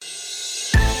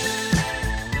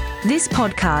This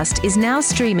podcast is now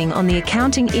streaming on the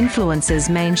Accounting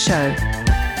Influencers main show.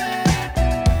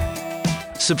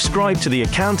 Subscribe to the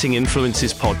Accounting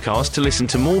Influencers podcast to listen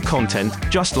to more content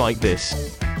just like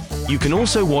this. You can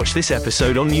also watch this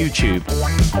episode on YouTube.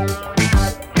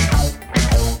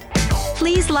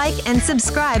 Please like and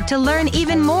subscribe to learn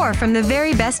even more from the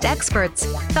very best experts,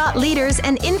 thought leaders,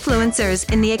 and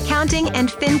influencers in the accounting and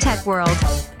fintech world.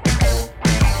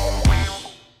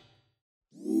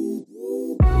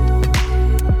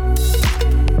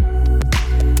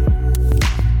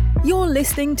 You're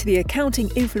listening to the Accounting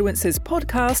Influencers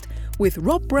podcast with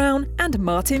Rob Brown and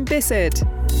Martin Bissett.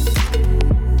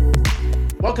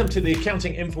 Welcome to the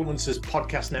Accounting Influencers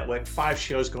Podcast Network. 5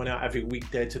 shows going out every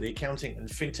weekday to the accounting and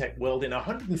fintech world in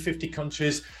 150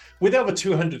 countries with over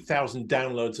 200,000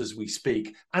 downloads as we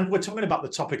speak. And we're talking about the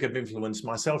topic of influence.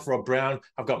 Myself, Rob Brown,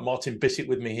 I've got Martin Bissett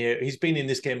with me here. He's been in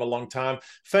this game a long time.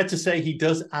 Fair to say he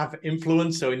does have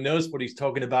influence, so he knows what he's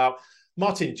talking about.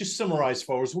 Martin, just summarize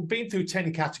for us. We've been through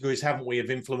 10 categories, haven't we, of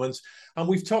influence? And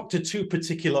we've talked to 2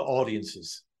 particular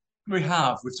audiences. We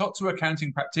have. We've talked to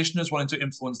accounting practitioners wanting to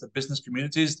influence the business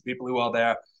communities, the people who are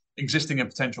their existing and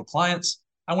potential clients.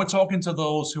 And we're talking to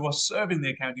those who are serving the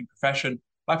accounting profession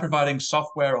by providing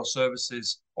software or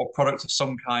services or products of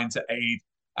some kind to aid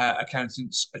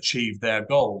accountants achieve their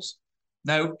goals.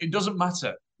 Now, it doesn't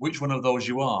matter which one of those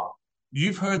you are.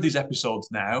 You've heard these episodes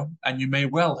now, and you may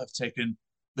well have taken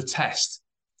the test,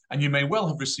 and you may well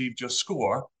have received your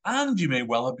score, and you may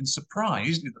well have been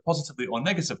surprised, either positively or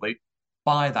negatively,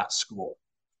 by that score.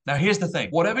 Now, here's the thing.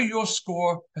 Whatever your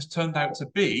score has turned out to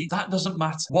be, that doesn't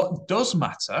matter. What does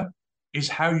matter is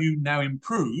how you now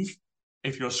improve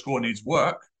if your score needs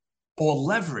work, or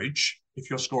leverage if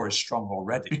your score is strong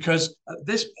already. Because at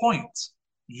this point,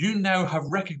 you now have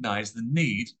recognized the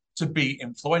need to be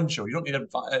influential. You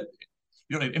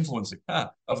don't need influencing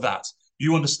of that.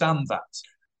 You understand that.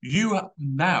 You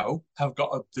now have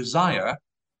got a desire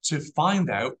to find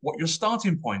out what your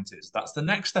starting point is. That's the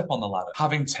next step on the ladder.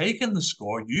 Having taken the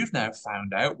score, you've now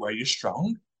found out where you're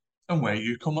strong and where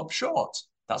you come up short.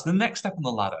 That's the next step on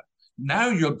the ladder. Now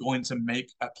you're going to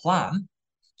make a plan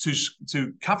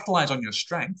to capitalize on your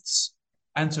strengths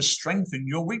and to strengthen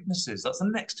your weaknesses. That's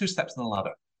the next 2 steps on the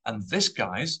ladder. And this,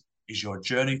 guys, is your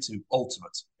journey to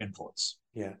ultimate influence.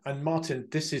 Yeah. And Martin,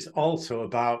 this is also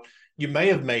about, you may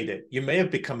have made it, you may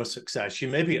have become a success, you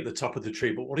may be at the top of the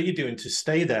tree, but what are you doing to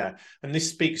stay there? And this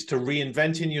speaks to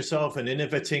reinventing yourself and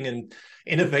innovating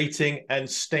and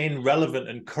staying relevant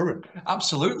and current.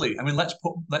 Absolutely. I mean, let's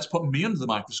put me under the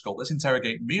microscope. Let's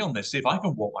interrogate me on this, see if I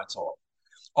can walk my talk.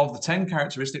 Of the 10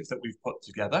 characteristics that we've put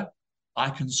together, I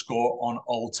can score on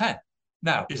all 10.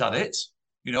 Now, is that it?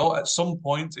 You know, at some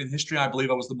point in history, I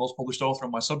believe I was the most published author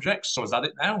on my subject. So is that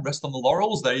it now? Rest on the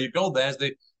laurels. There you go. There's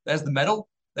the medal.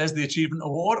 There's the achievement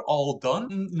award. All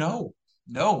done? No.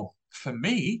 For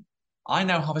me, I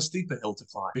now have a steeper hill to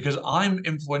climb because I'm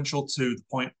influential to the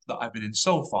point that I've been in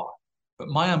so far. But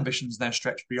my ambitions now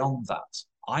stretch beyond that.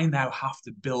 I now have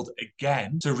to build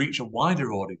again to reach a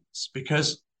wider audience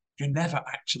because you're never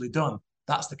actually done.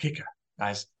 That's the kicker,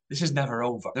 guys. This is never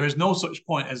over. There is no such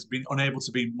point as being unable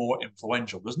to be more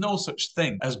influential. There's no such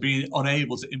thing as being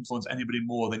unable to influence anybody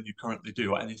more than you currently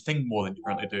do, or anything more than you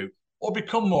currently do, or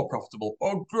become more profitable,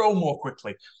 or grow more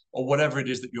quickly, or whatever it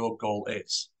is that your goal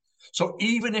is. So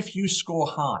even if you score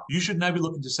high, you should now be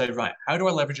looking to say, right, how do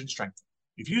I leverage and strengthen?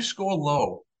 If you score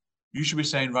low, you should be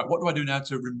saying, right, what do I do now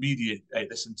to remediate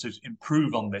this and to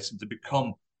improve on this and to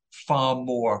become far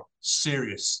more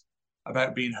serious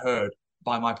about being heard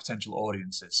by my potential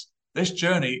audiences? This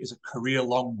journey is a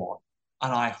career-long one,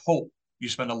 and I hope you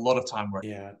spend a lot of time working.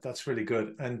 Yeah, that's really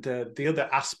good. And the other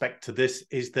aspect to this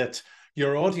is that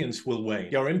your audience will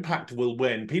wane. Your impact will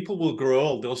wane. People will grow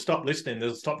old. They'll stop listening.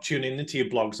 They'll stop tuning into your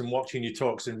blogs and watching your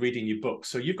talks and reading your books.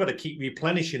 So you've got to keep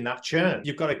replenishing that churn.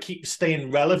 You've got to keep staying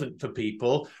relevant for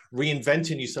people,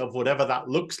 reinventing yourself, whatever that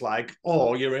looks like,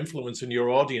 or your influence and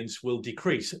your audience will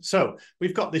decrease. So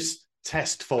we've got this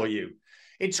test for you.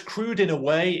 It's crude in a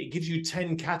way. It gives you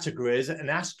 10 categories and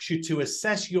asks you to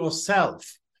assess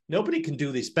yourself. Nobody can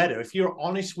do this better. If you're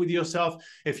honest with yourself,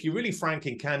 if you're really frank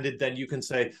and candid, then you can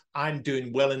say, I'm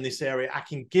doing well in this area. I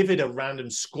can give it a random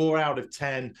score out of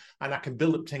 10, and I can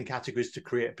build up 10 categories to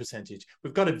create a percentage.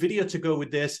 We've got a video to go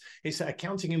with this. It's at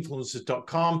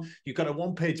accountinginfluencers.com. You've got a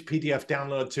 1-page PDF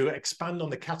download to expand on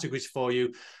the categories for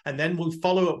you. And then we'll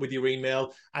follow up with your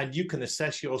email, and you can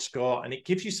assess your score. And it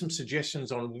gives you some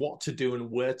suggestions on what to do and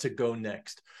where to go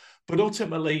next. But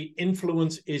ultimately,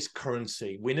 influence is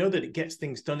currency. We know that it gets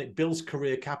things done. It builds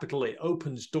career capital. It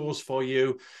opens doors for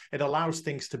you. It allows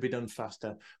things to be done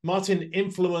faster. Martin,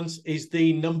 influence is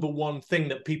the number one thing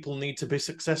that people need to be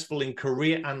successful in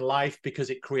career and life, because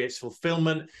it creates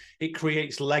fulfillment, it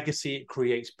creates legacy, it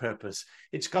creates purpose.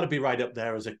 It's got to be right up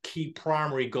there as a key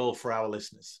primary goal for our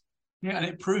listeners. Yeah, and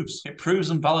it proves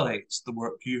and validates the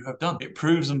work you have done. It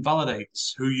proves and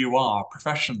validates who you are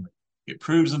professionally. It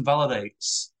proves and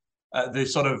validates the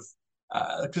sort of,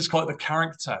 let's call it the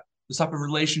character, the type of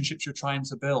relationships you're trying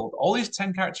to build. All these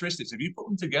 10 characteristics, if you put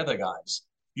them together, guys,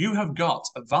 you have got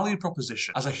a value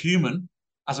proposition as a human,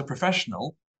 as a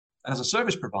professional, and as a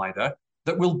service provider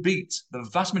that will beat the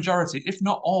vast majority, if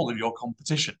not all, of your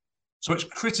competition. So it's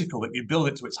critical that you build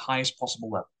it to its highest possible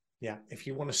level. Yeah, if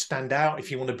you want to stand out,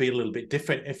 if you want to be a little bit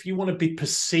different, if you want to be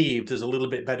perceived as a little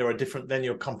bit better or different than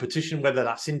your competition, whether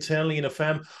that's internally in a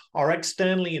firm or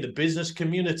externally in the business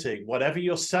community, whatever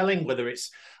you're selling, whether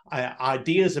it's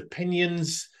ideas,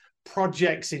 opinions,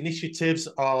 projects, initiatives,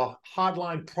 or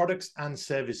hardline products and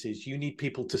services, you need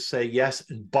people to say yes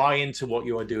and buy into what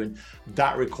you are doing.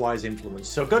 That requires influence.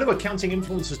 So go to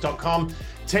accountinginfluencers.com,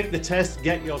 take the test,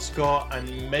 get your score,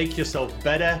 and make yourself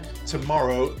better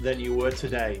tomorrow than you were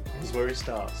today. This is where it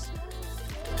starts.